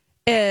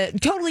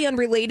 totally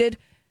unrelated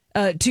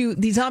to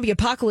the zombie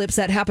apocalypse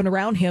that happened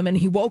around him. And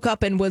he woke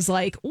up and was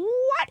like,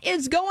 what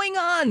is going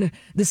on?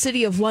 The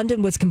city of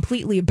London was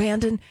completely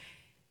abandoned.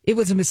 It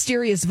was a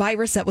mysterious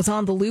virus that was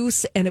on the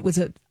loose, and it was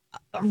a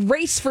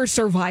race for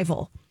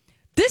survival.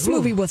 This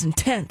movie was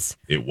intense.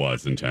 It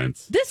was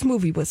intense. This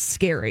movie was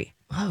scary.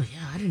 Oh,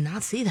 yeah, I did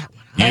not see that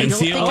one. You didn't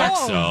see it, Lex?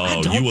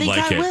 I don't think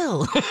I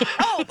will.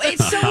 It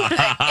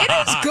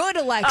is good,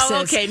 Alexis.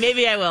 Oh, okay,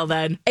 maybe I will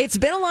then. It's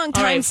been a long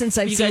time since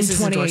I've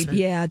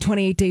seen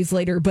 28 Days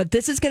Later, but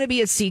this is going to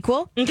be a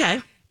sequel.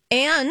 Okay.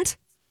 And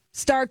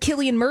star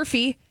Cillian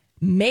Murphy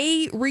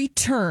may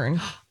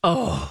return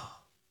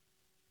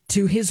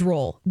to his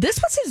role. This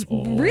was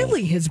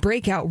really his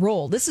breakout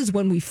role. This is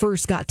when we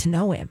first got to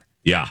know him.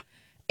 Yeah.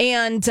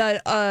 And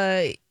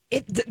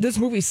this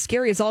movie's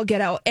scary as all get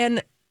out.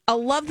 And I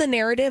love the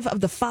narrative of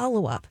the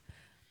follow-up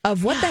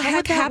of what the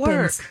heck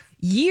happens.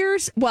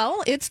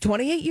 It's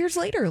 28 years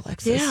later,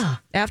 Alexis. Yeah.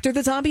 After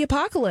the zombie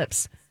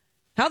apocalypse.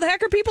 How the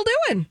heck are people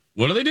doing?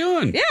 What are they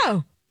doing?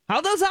 Yeah. How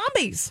are those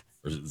zombies?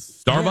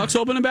 Is Starbucks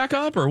opening back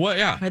up or what?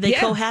 Yeah. Are they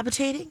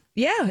cohabitating?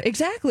 Yeah,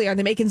 exactly. Are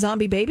they making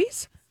zombie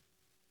babies?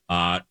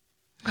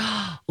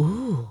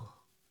 Ooh.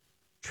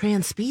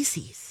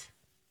 Trans-species.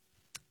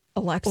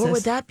 Alexis. Or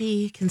would that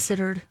be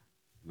considered...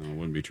 No, it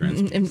wouldn't be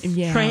trans.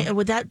 Yeah.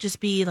 Would that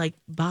just be like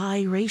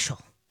biracial?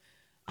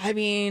 I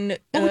mean...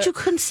 What would you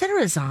consider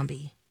a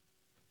zombie?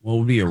 What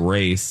would be a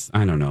race?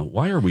 I don't know.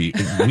 Why are we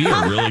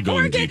are really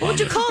going deep on What would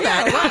you this. call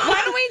that?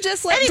 Why don't we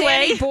just let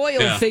Danny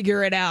Boyle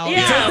figure it out?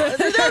 Yeah,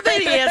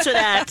 maybe answer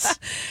that.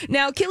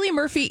 Now, Cillian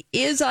Murphy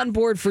is on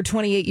board for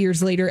 28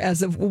 Years Later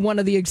as one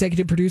of the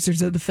executive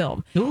producers of the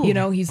film. Ooh. You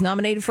know, he's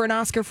nominated for an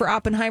Oscar for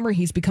Oppenheimer.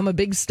 He's become a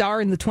big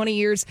star in the 20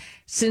 years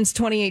since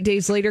 28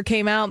 Days Later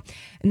came out.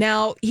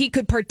 Now, he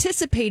could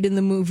participate in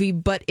the movie,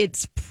 but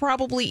he's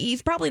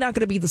probably not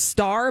going to be the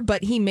star,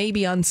 but he may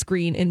be on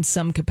screen in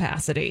some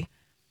capacity.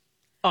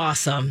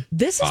 Awesome.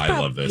 I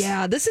love this.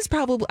 Yeah, this is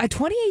probably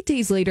 28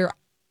 Days Later.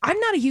 I'm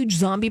not a huge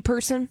zombie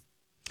person.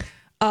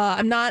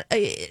 I'm not.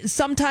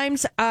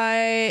 Sometimes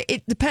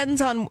it depends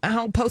on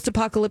how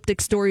post-apocalyptic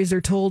stories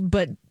are told,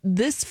 but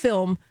this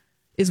film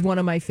is one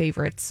of my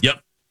favorites.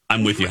 Yep,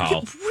 I'm with you,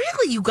 Hal.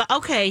 Really, you got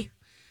okay.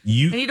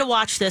 I need to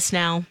watch this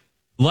now.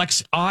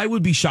 Lex, I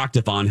would be shocked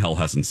if Angel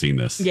hasn't seen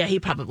this. Yeah, he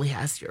probably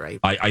has. You're right.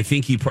 I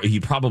think he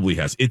probably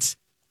has.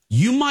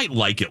 You might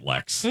like it,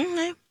 Lex.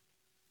 Okay.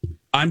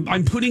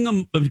 I'm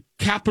putting a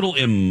capital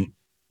M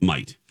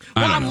might.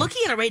 Well, I'm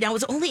looking at it right now. It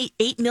was only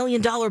 $8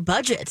 million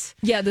budget.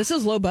 Yeah, this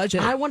is low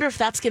budget. I wonder if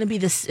that's going to be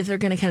this. If they're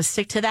going to kind of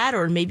stick to that,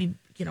 or maybe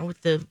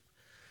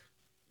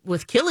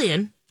with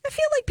Cillian. I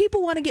feel like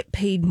people want to get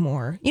paid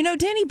more. You know,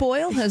 Danny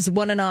Boyle has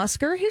won an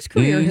Oscar. His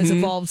career has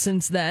evolved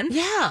since then.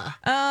 Yeah,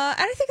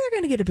 I think they're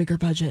going to get a bigger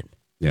budget.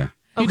 Yeah.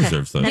 He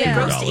deserves those. And it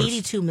 $100.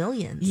 grossed $82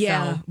 million.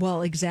 Yeah, so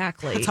well,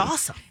 exactly. That's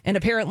awesome. And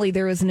apparently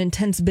there was an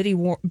intense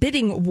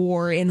bidding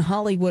war in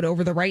Hollywood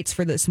over the rights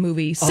for this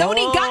movie.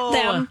 Sony got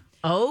them.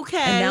 Okay.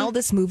 And now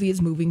this movie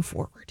is moving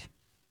forward.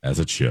 As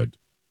it should.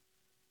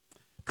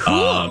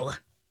 Cool.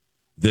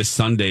 This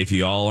Sunday, if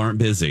you all aren't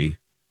busy,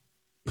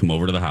 come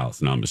over to the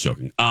house. No, I'm just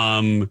joking.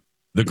 The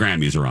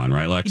Grammys are on,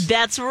 right, Lex?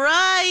 That's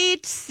right.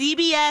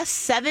 CBS,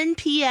 7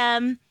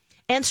 p.m.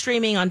 and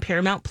streaming on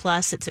Paramount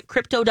Plus. It's at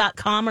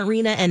Crypto.com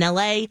Arena in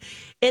LA.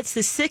 It's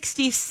the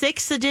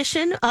 66th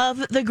edition of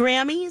the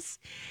Grammys,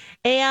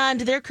 and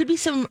there could be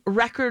some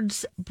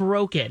records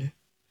broken.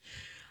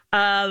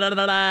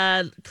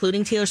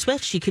 Including Taylor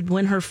Swift. She could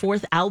win her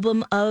 4th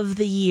album of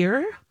the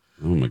year.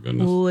 Oh, my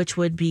goodness. Which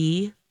would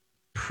be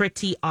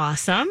pretty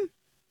awesome.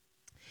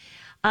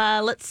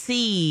 Let's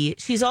see.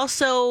 She's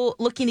also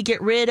looking to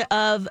get rid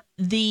of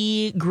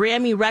the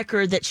Grammy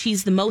record that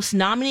she's the most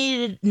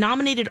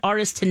nominated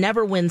artist to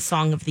never win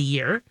Song of the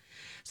Year.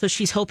 So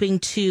she's hoping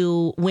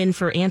to win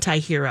for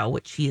Anti-Hero,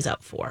 which she's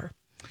up for.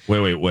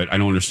 Wait. I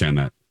don't understand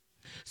that.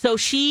 So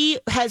she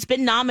has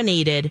been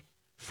nominated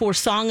for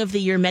Song of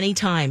the Year many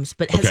times,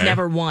 but has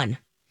never won.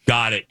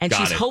 Got it. And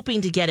she's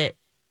hoping to get it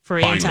for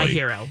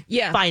Anti-Hero.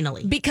 Yeah.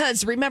 Finally.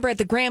 Because remember, at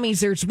the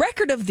Grammys, there's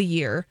Record of the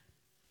Year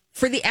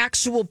for the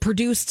actual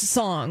produced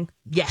song.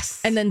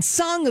 Yes. And then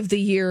Song of the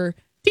Year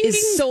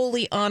is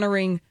solely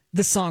honoring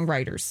the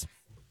songwriters.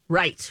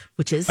 Right.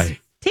 Which is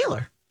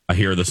Taylor. I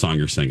hear the song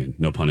you're singing.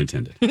 No pun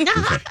intended.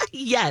 Okay.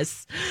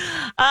 Yes.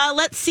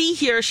 Let's see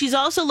here. She's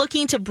also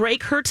looking to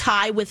break her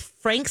tie with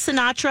Frank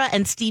Sinatra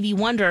and Stevie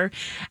Wonder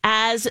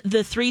as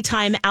the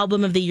 3-time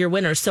Album of the Year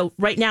winners. So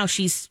right now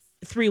she's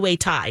 3-way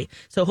tie.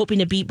 So hoping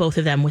to beat both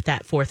of them with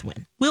that 4th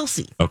win. We'll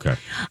see. Okay.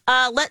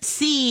 Let's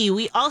see.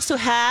 We also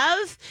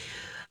have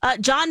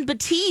John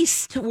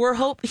Batiste.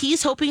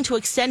 He's hoping to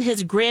extend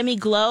his Grammy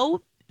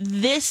glow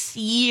this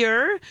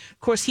year. Of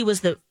course, he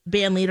was the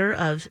band leader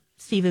of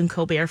Stephen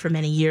Colbert for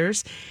many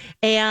years.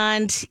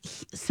 And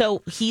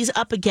so he's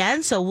up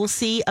again. So we'll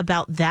see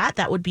about that.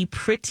 That would be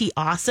pretty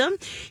awesome.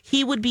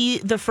 He would be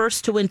the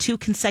first to win 2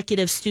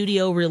 consecutive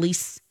studio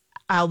release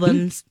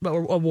albums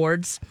or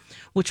awards,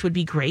 which would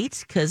be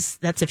great because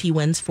that's if he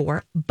wins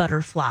for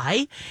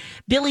Butterfly.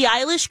 Billie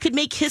Eilish could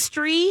make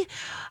history.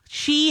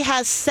 She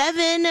has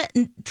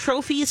 7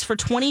 trophies for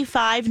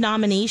 25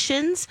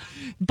 nominations,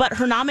 but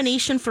her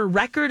nomination for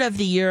Record of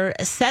the Year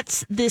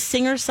sets the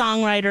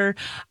singer-songwriter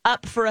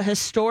up for a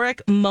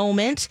historic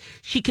moment.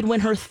 She could win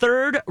her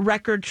 3rd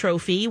record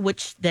trophy,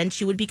 which then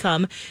she would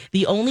become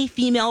the only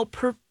female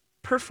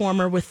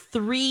performer with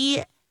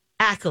 3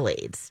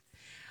 accolades.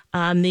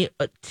 The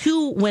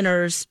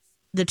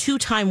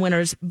 2-time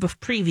winners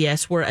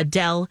previous were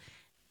Adele,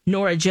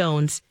 Norah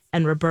Jones,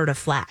 and Roberta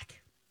Flack.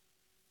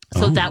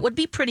 So that would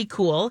be pretty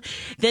cool.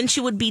 Then she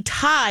would be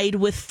tied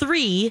with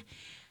 3.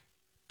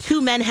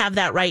 2 men have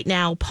that right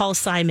now, Paul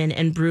Simon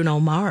and Bruno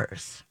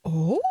Mars.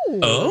 Oh.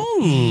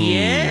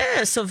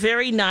 Yeah, so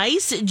very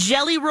nice.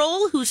 Jelly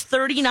Roll, who's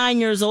 39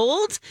 years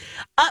old,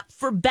 up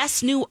for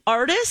Best New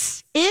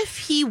Artist. If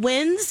he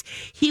wins,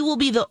 he will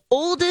be the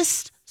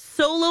oldest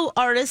solo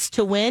artist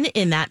to win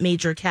in that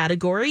major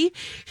category.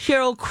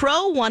 Sheryl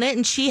Crow won it,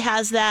 and she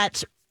has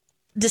that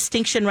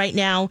distinction right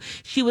now.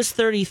 She was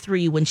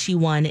 33 when she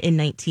won in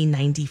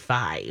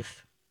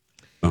 1995.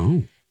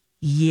 Oh.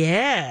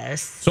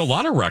 Yes. So a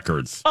lot of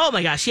records. Oh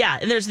my gosh, yeah.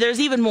 And there's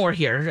even more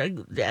here.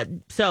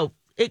 So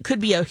it could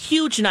be a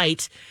huge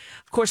night.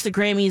 Of course, the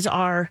Grammys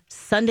are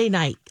Sunday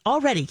night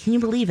already. Can you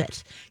believe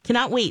it?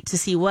 Cannot wait to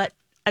see what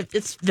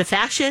it's the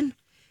fashion.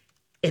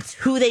 It's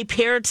who they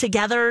paired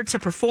together to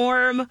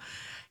perform.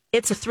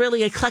 It's a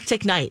thrilling,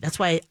 eclectic night. That's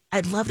why I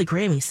love the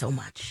Grammys so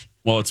much.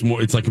 Well, it's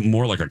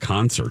more like a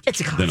concert,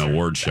 than a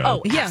award show.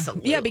 Oh, yeah.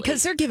 absolutely. Yeah,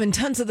 because they're giving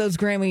tons of those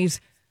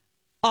Grammys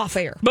off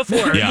air.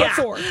 Before. Yeah.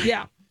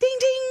 Yeah. Ding,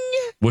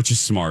 ding. Which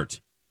is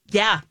smart.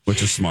 Yeah.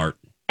 Which is smart.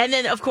 And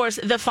then, of course,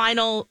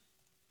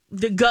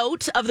 the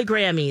GOAT of the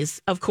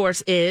Grammys, of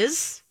course,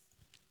 is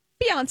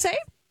Beyonce.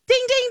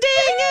 Ding, ding,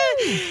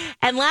 ding.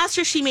 And last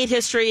year she made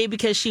history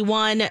because she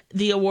won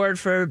the award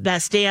for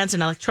Best Dance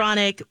and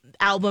Electronic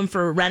Album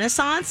for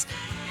Renaissance.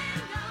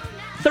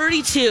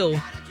 32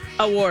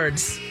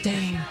 awards.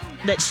 Dang.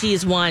 That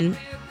she's won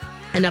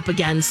and up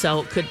again.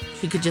 So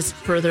she could just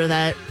further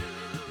that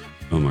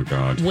Oh my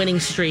God. winning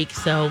streak.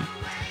 So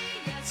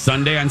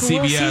Sunday on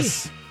We'll CBS,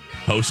 see.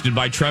 hosted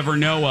by Trevor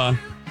Noah.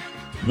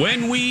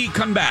 When we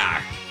come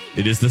back,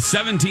 it is the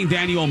 17th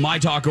annual My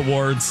Talk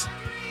Awards.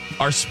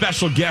 Our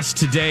special guests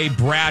today,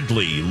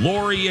 Bradley,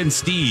 Lori, and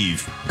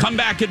Steve.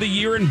 Comeback of the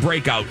year and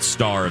breakout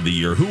star of the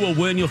year. Who will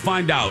win? You'll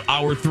find out.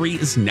 Hour 3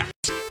 is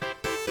next.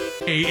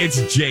 Hey, it's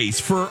Jace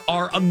for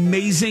our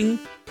amazing,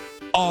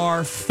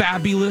 our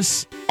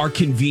fabulous, our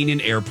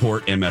convenient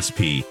airport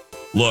MSP.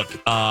 Look,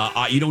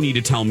 you don't need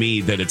to tell me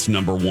that it's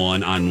number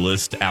 1 on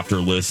list after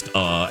list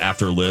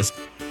after list.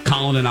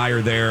 Colin and I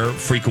are there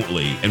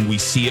frequently, and we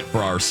see it for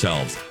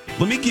ourselves.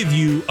 Let me give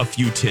you a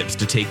few tips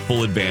to take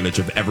full advantage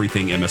of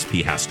everything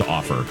MSP has to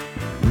offer.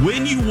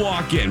 When you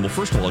walk in, well,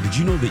 first of all, did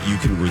you know that you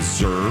can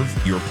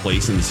reserve your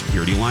place in the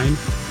security line?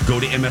 Go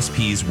to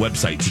MSP's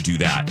website to do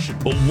that.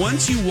 But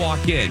once you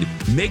walk in,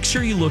 make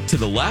sure you look to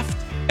the left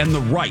and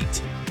the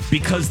right,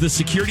 because the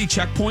security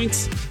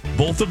checkpoints,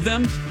 both of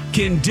them,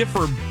 can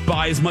differ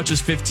by as much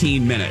as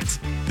 15 minutes.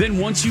 Then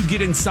once you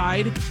get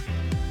inside,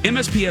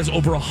 MSP has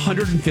over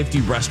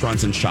 150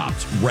 restaurants and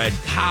shops, Red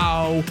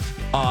Cow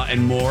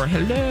and more.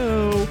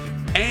 Hello.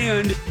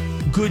 And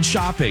good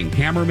shopping.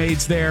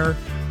 Hammermaid's there.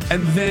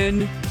 And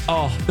then,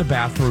 the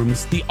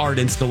bathrooms, the art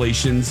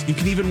installations. You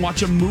can even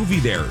watch a movie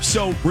there.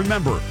 So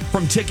remember,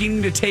 from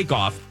ticketing to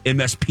takeoff,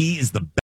 MSP is the best.